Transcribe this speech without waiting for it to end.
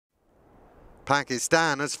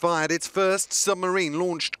Pakistan has fired its first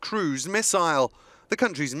submarine-launched cruise missile. The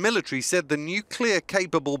country's military said the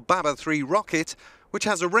nuclear-capable Babur 3 rocket, which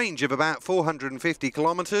has a range of about 450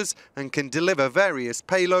 kilometres and can deliver various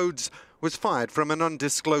payloads, was fired from an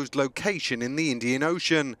undisclosed location in the Indian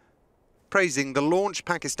Ocean. Praising the launch,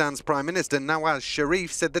 Pakistan's Prime Minister Nawaz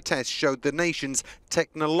Sharif said the test showed the nation's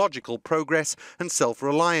technological progress and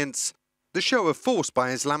self-reliance. The show of force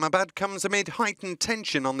by Islamabad comes amid heightened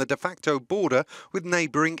tension on the de facto border with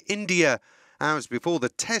neighbouring India. Hours before the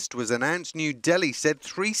test was announced, New Delhi said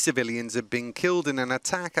 3 civilians had been killed in an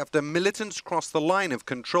attack after militants crossed the line of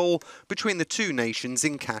control between the two nations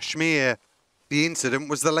in Kashmir. The incident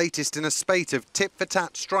was the latest in a spate of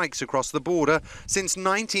tit-for-tat strikes across the border since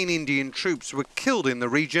 19 Indian troops were killed in the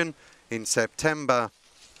region in September.